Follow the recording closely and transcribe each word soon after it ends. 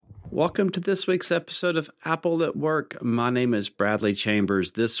Welcome to this week's episode of Apple at Work. My name is Bradley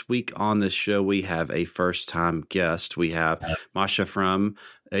Chambers. This week on this show, we have a first-time guest. We have Masha from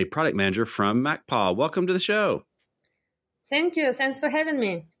a product manager from MacPaw. Welcome to the show. Thank you. Thanks for having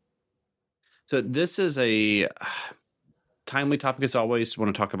me. So this is a timely topic as always.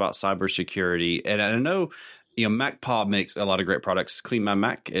 Want to talk about cybersecurity. And I know, MacPaw makes a lot of great products. Clean My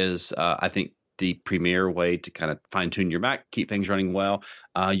Mac is, I think, the premier way to kind of fine tune your Mac, keep things running well.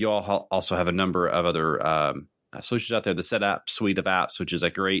 You all also have a number of other solutions out there. The SetApp suite of apps, which is a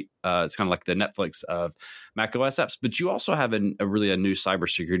great, it's kind of like the Netflix of Mac OS apps. But you also have a new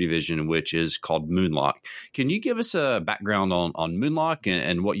cybersecurity vision, which is called Moonlock. Can you give us a background on Moonlock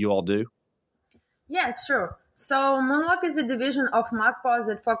and what you all do? Yeah, sure. So Moonlock is a division of MacPaw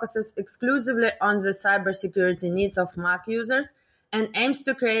that focuses exclusively on the cybersecurity needs of Mac users and aims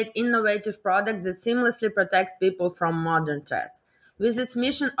to create innovative products that seamlessly protect people from modern threats. With its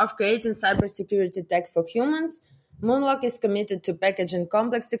mission of creating cybersecurity tech for humans, Moonlock is committed to packaging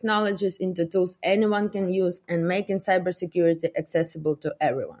complex technologies into tools anyone can use and making cybersecurity accessible to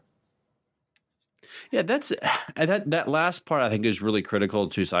everyone. Yeah, that last part I think is really critical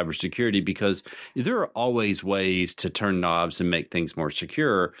to cybersecurity because there are always ways to turn knobs and make things more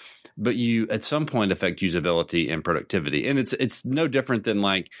secure, but you at some point affect usability and productivity. And it's no different than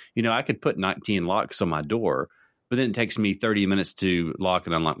I could put 19 locks on my door, but then it takes me 30 minutes to lock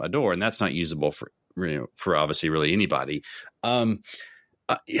and unlock my door, and that's not usable for obviously really anybody. Again,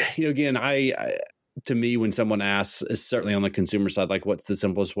 to me, when someone asks, certainly on the consumer side, what's the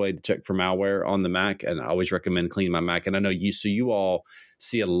simplest way to check for malware on the Mac? And I always recommend Clean My Mac. And I know you all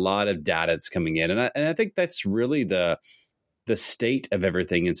see a lot of data that's coming in. And I think that's really the state of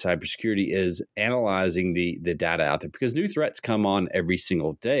everything in cybersecurity is analyzing the data out there because new threats come on every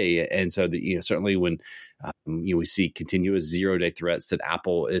single day. And so certainly when we see continuous 0-day threats that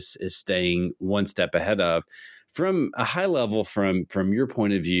Apple is staying one step ahead of. From a high level, from your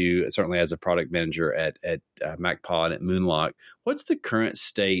point of view, certainly as a product manager at MacPaw and at Moonlock, what's the current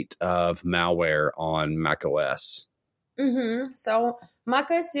state of malware on macOS? So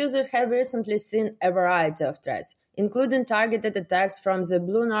macOS users have recently seen a variety of threats, including targeted attacks from the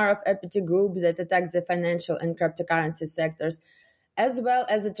Blue North Apathy group that attacks the financial and cryptocurrency sectors, as well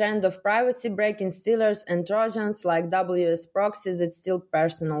as a trend of privacy-breaking stealers and Trojans like WS proxies that steal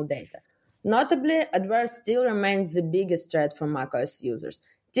personal data. Notably, adware still remains the biggest threat for macOS users.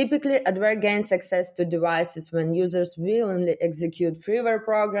 Typically, adware gains access to devices when users willingly execute freeware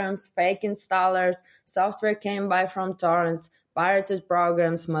programs, fake installers, software came by from torrents, pirated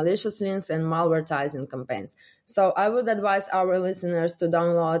programs, malicious links, and malvertising campaigns. So I would advise our listeners to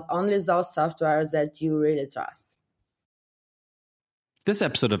download only those software that you really trust. This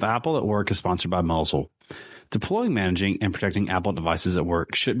episode of Apple at Work is sponsored by Mosel. Deploying, managing, and protecting Apple devices at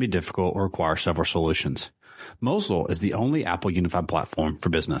work shouldn't be difficult or require several solutions. Mosel is the only Apple unified platform for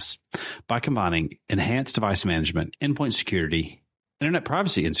business. By combining enhanced device management, endpoint security, internet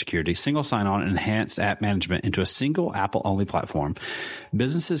privacy and security, single sign-on, and enhanced app management into a single Apple-only platform,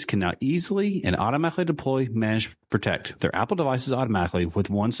 businesses can now easily and automatically deploy, manage, protect their Apple devices automatically with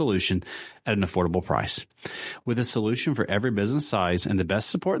one solution at an affordable price. With a solution for every business size and the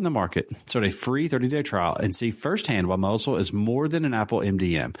best support in the market, start a free 30-day trial and see firsthand why Mosel is more than an Apple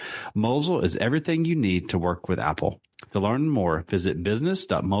MDM. Mosel is everything you need to work with Apple. To learn more, visit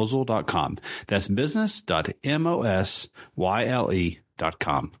business.mosel.com. That's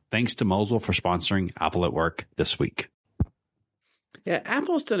business.mosyle.com. Thanks to Mosel for sponsoring Apple at Work this week. Yeah,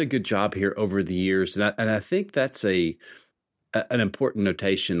 Apple's done a good job here over the years, and I think that's an important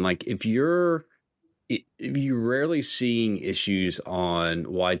notation. If you're rarely seeing issues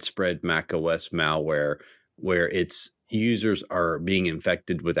on widespread macOS malware where it's users are being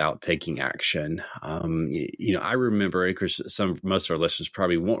infected without taking action. I remember, of course, most of our listeners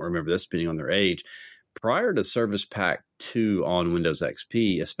probably won't remember this, depending on their age. Prior to Service Pack 2 on Windows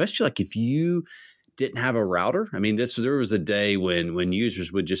XP, especially if you didn't have a router. There was a day when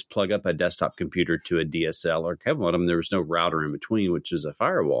users would just plug up a desktop computer to a DSL or cable modem. There was no router in between, which is a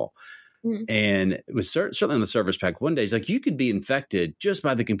firewall. Mm-hmm. And it was certainly on the Service Pack 1 days, you could be infected just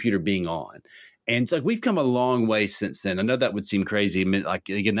by the computer being on. And it's we've come a long way since then. I know that would seem crazy.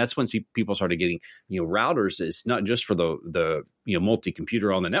 Again, that's when people started getting, routers. It's not just for the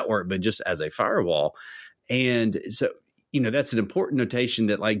multi-computer on the network, but just as a firewall. And so, that's an important notation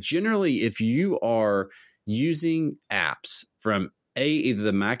that generally if you are using apps from either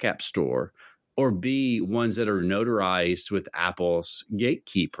the Mac App Store or B, ones that are notarized with Apple's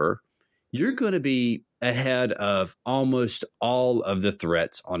Gatekeeper, you're going to be ahead of almost all of the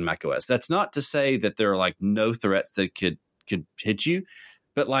threats on macOS. That's not to say that there are no threats that could hit you,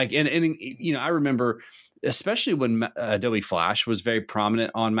 But like, and I remember, especially when Adobe Flash was very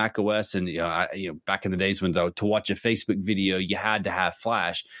prominent on Mac OS, and back in the days when to watch a Facebook video you had to have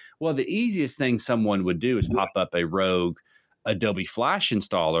Flash. Well, the easiest thing someone would do is pop up a rogue Adobe Flash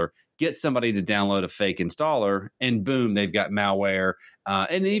installer, get somebody to download a fake installer, and boom, they've got malware.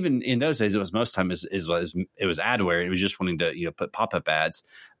 And even in those days, it was most times it was adware. It was just wanting to put pop-up ads.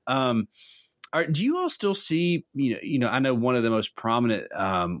 Do you all still see, I know one of the most prominent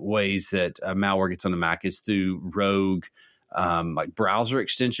ways that malware gets on the Mac is through rogue like browser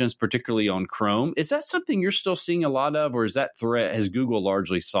extensions, particularly on Chrome. Is that something you're still seeing a lot of, or is that threat, has Google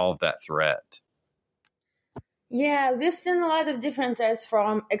largely solved that threat? Yeah, we've seen a lot of different threats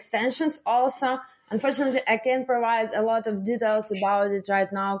from extensions also. Unfortunately, I can't provide a lot of details about it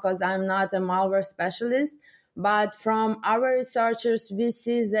right now because I'm not a malware specialist. But from our researchers, we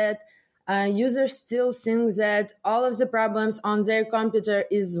see that users still think that all of the problems on their computer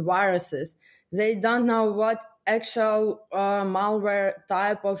is viruses. They don't know what actual malware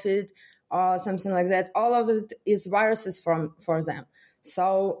type of it or something like that. All of it is viruses for them.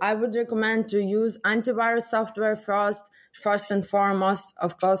 So I would recommend to use antivirus software first and foremost,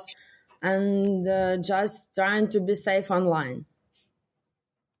 of course, and just trying to be safe online.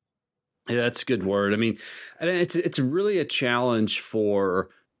 Yeah, that's a good word. I mean, and it's really a challenge for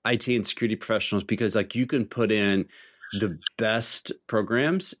IT and security professionals because like you can put in the best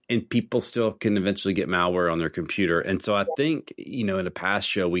programs and people still can eventually get malware on their computer. And so I think, in a past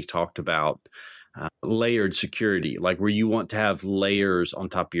show, we talked about layered security, like where you want to have layers on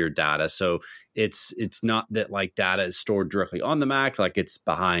top of your data. So it's not that like data is stored directly on the Mac, like it's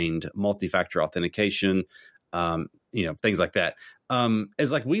behind multi-factor authentication, things like that.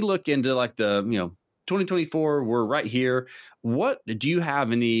 As like we look into like the, 2024, we're right here. What do you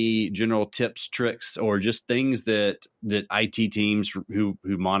have any general tips, tricks, or just things that IT teams who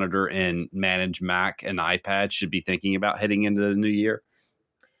monitor and manage Mac and iPad should be thinking about heading into the new year?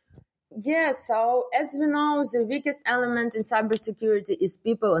 Yeah, so as we know, the weakest element in cybersecurity is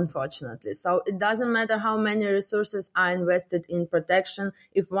people, unfortunately. So it doesn't matter how many resources are invested in protection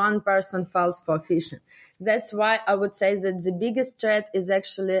if one person falls for phishing. That's why I would say that the biggest threat is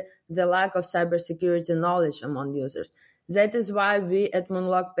actually the lack of cybersecurity knowledge among users. That is why we at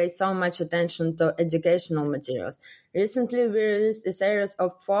Moonlock pay so much attention to educational materials. Recently, we released a series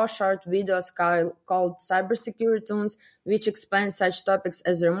of 4 short videos called Cybersecurity Tunes, which explain such topics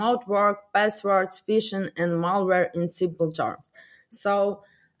as remote work, passwords, phishing, and malware in simple terms. So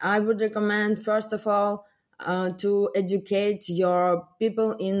I would recommend, first of all, to educate your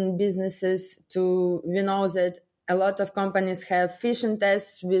people in businesses. We know that a lot of companies have phishing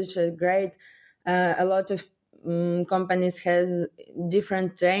tests, which are great. A lot of companies has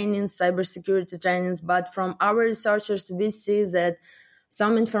different trainings, cybersecurity trainings, but from our researchers, we see that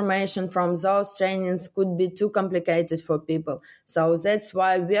some information from those trainings could be too complicated for people. So that's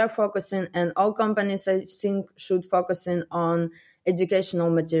why we are focusing, and all companies, I think, should focus on educational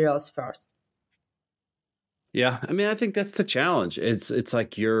materials first. Yeah, I mean, I think that's the challenge. It's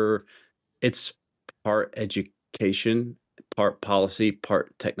like it's part education, part policy,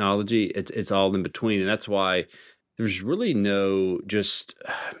 part technology. It's all in between. And that's why there's really no just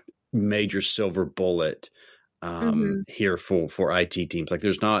major silver bullet here for IT teams. Like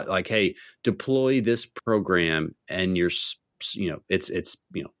there's not like, hey, deploy this program and you're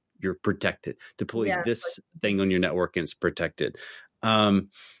protected. Deploy this thing on your network and it's protected.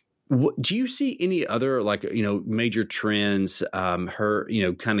 Do you see any other major trends kind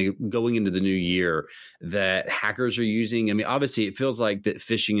of going into the new year that hackers are using? I mean, obviously it feels like that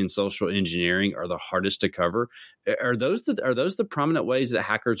phishing and social engineering are the hardest to cover. Are those the prominent ways that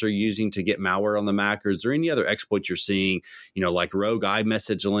hackers are using to get malware on the Mac, or is there any other exploits you're seeing, like rogue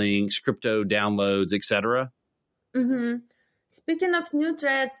iMessage links, crypto downloads, etc.? Mm-hmm. Speaking of new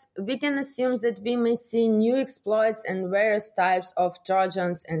threats, we can assume that we may see new exploits and various types of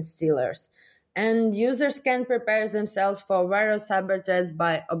Trojans and stealers. And users can prepare themselves for various cyber threats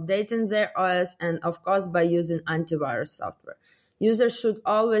by updating their OS and, of course, by using antivirus software. Users should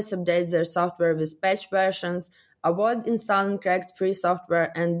always update their software with patch versions, avoid installing cracked free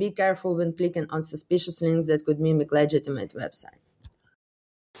software, and be careful when clicking on suspicious links that could mimic legitimate websites.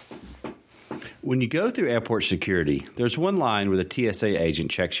 When you go through airport security, there's one line where the TSA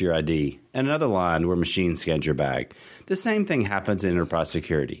agent checks your ID and another line where machine scans your bag. The same thing happens in enterprise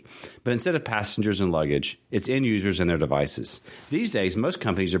security, but instead of passengers and luggage, it's end users and their devices. These days, most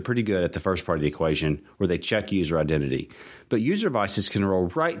companies are pretty good at the first part of the equation where they check user identity, but user devices can roll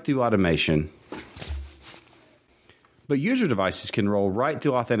right through automation. But user devices can roll right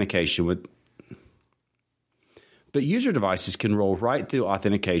through authentication But user devices can roll right through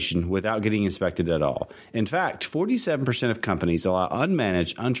authentication without getting inspected at all. In fact, 47% of companies allow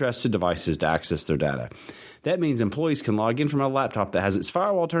unmanaged, untrusted devices to access their data. That means employees can log in from a laptop that has its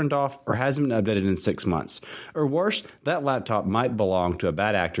firewall turned off or hasn't been updated in 6 months. Or worse, that laptop might belong to a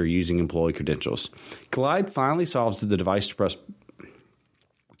bad actor using employee credentials. Collide finally solves the device trust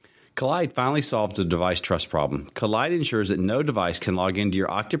problem. Collide ensures that no device can log into your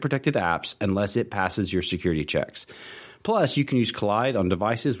Okta-protected apps unless it passes your security checks. Plus, you can use Collide on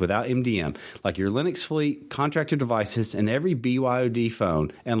devices without MDM, like your Linux fleet, contractor devices, and every BYOD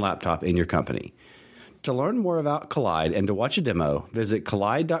phone and laptop in your company. To learn more about Collide and to watch a demo, visit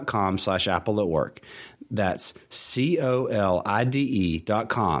collide.com/Apple at work. That's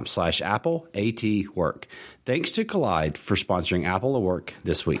COLIDE.com/Apple AT work. Thanks to Collide for sponsoring Apple at Work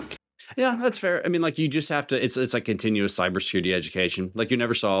this week. Yeah, that's fair. I mean, like you just have to, it's like continuous cybersecurity education. Like you're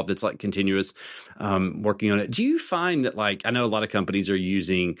never solved. It's like continuous working on it. Do you find that like, I know a lot of companies are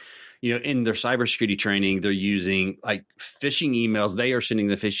using, in their cybersecurity training, they're using like phishing emails. They are sending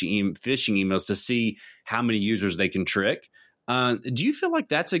the phishing emails to see how many users they can trick. Do you feel like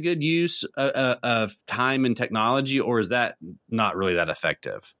that's a good use of time and technology, or is that not really that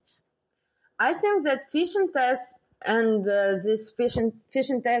effective? I think that phishing tests and this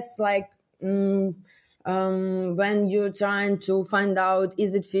phishing tests, like when you're trying to find out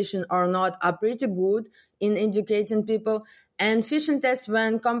is it phishing or not, are pretty good in educating people. And phishing tests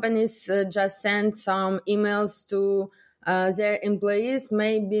when companies just send some emails to their employees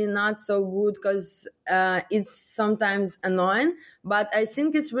may be not so good because it's sometimes annoying. But I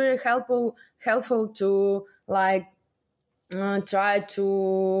think it's very helpful to like try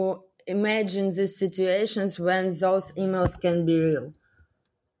to imagine these situations when those emails can be real.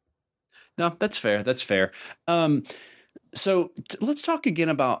 No, that's fair. That's fair. So let's talk again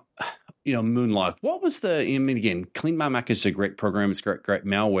about, Moonlock. What was again, Clean My Mac is a great program. It's great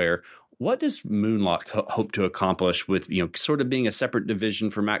malware. What does Moonlock hope to accomplish with, sort of being a separate division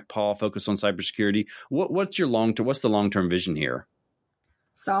for MacPaw focused on cybersecurity? What's the long-term vision here?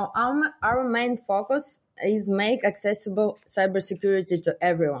 So our main focus is make accessible cybersecurity to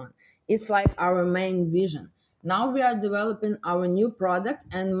everyone. It's like our main vision. Now we are developing our new product,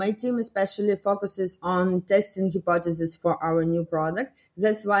 and my team especially focuses on testing hypotheses for our new product.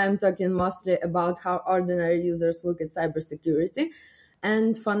 That's why I'm talking mostly about how ordinary users look at cybersecurity.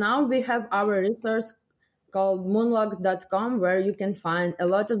 And for now, we have our resource called moonlock.com, where you can find a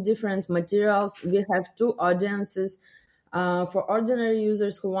lot of different materials. We have 2 audiences. For ordinary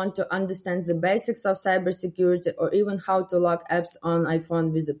users who want to understand the basics of cybersecurity or even how to lock apps on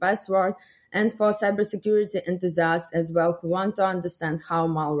iPhone with a password, and for cybersecurity enthusiasts as well who want to understand how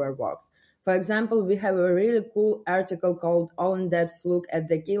malware works. For example, we have a really cool article called All In-Depth Look at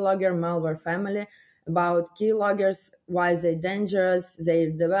the Keylogger malware family about keyloggers, why they're dangerous,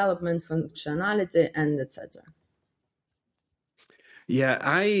 their development functionality, and etc. Yeah,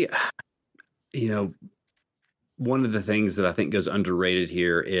 one of the things that I think goes underrated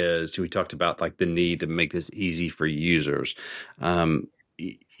here is we talked about like the need to make this easy for users. When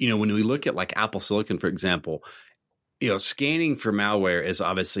we look at like Apple Silicon, for example, scanning for malware is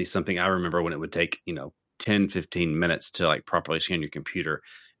obviously something I remember when it would take, 10, 15 minutes to like properly scan your computer.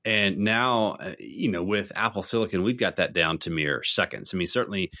 And now, with Apple Silicon, we've got that down to mere seconds. I mean,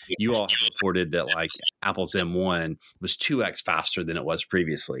 certainly you all have reported that like Apple's M1 was 2x faster than it was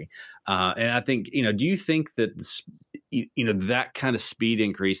previously. And I think, do you think that, that kind of speed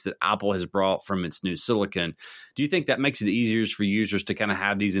increase that Apple has brought from its new silicon, do you think that makes it easier for users to kind of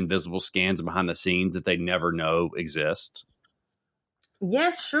have these invisible scans behind the scenes that they never know exist?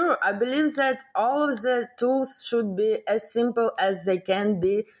 Yes, sure. I believe that all of the tools should be as simple as they can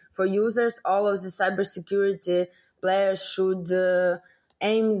be for users. All of the cybersecurity players should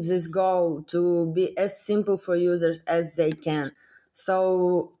aim this goal to be as simple for users as they can.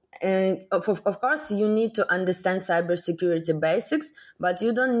 So, of course, you need to understand cybersecurity basics, but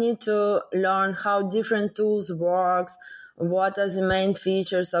you don't need to learn how different tools works, what are the main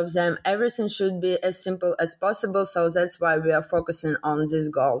features of them. Everything should be as simple as possible. So that's why we are focusing on this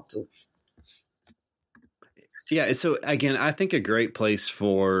goal too. Yeah. So again, I think a great place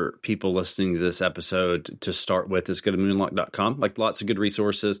for people listening to this episode to start with is go to moonlock.com, like lots of good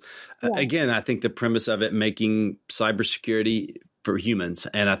resources. Yeah. Again, I think the premise of it, making cybersecurity for humans.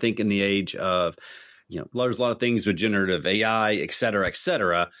 And I think in the age of, there's a lot of things with generative AI, et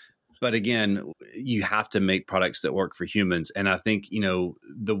cetera. But again, you have to make products that work for humans. And I think,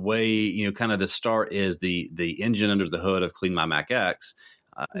 the way, kind of the start is the engine under the hood of Clean My Mac X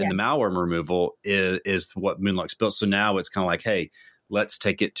and the malware removal is what Moonlock's built. So now it's kind of like, hey, let's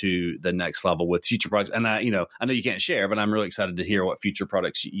take it to the next level with future products. And I know you can't share, but I'm really excited to hear what future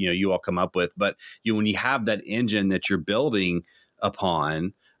products you all come up with. But when you have that engine that you're building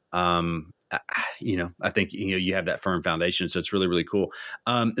upon, I think you have that firm foundation, so it's really, really cool.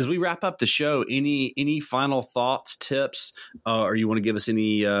 As we wrap up the show, any final thoughts, tips, or you want to give us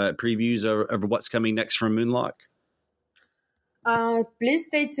any previews of what's coming next from Moonlock? Please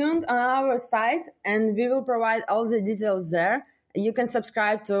stay tuned on our site, and we will provide all the details there. You can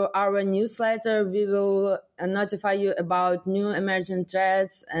subscribe to our newsletter. We will notify you about new emerging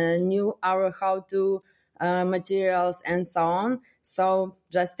threats and new our how-to materials and so on. So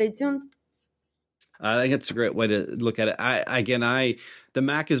just stay tuned. I think it's a great way to look at it. The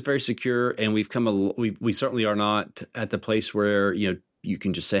Mac is very secure, and we certainly are not at the place where you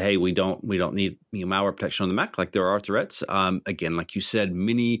can just say, hey, we don't need malware protection on the Mac like there are threats. Again, like you said,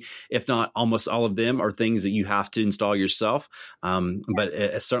 many, if not almost all of them, are things that you have to install yourself.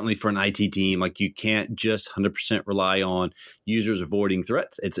 But certainly for an IT team, like you can't just 100% rely on users avoiding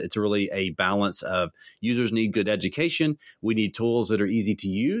threats. It's really a balance of users need good education. We need tools that are easy to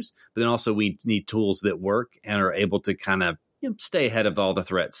use, but then also we need tools that work and are able to kind of stay ahead of all the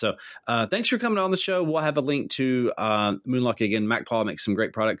threats. So thanks for coming on the show. We'll have a link to Moonlock again. MacPaw makes some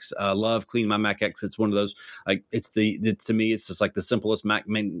great products. Love Clean My Mac X. It's one of those, like to me, it's just like the simplest Mac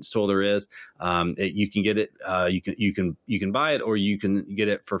maintenance tool there is. You can get it. You can buy it, or you can get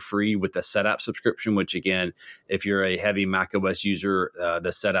it for free with the SetApp subscription, which again, if you're a heavy Mac OS user,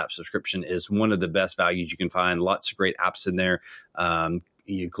 the SetApp subscription is one of the best values you can find. Lots of great apps in there,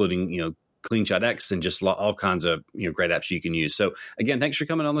 including, CleanShot X and just all kinds of great apps you can use. So again, thanks for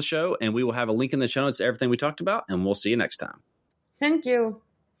coming on the show, and we will have a link in the show notes to everything we talked about, and we'll see you next time. Thank you.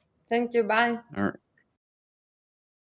 Bye. All right.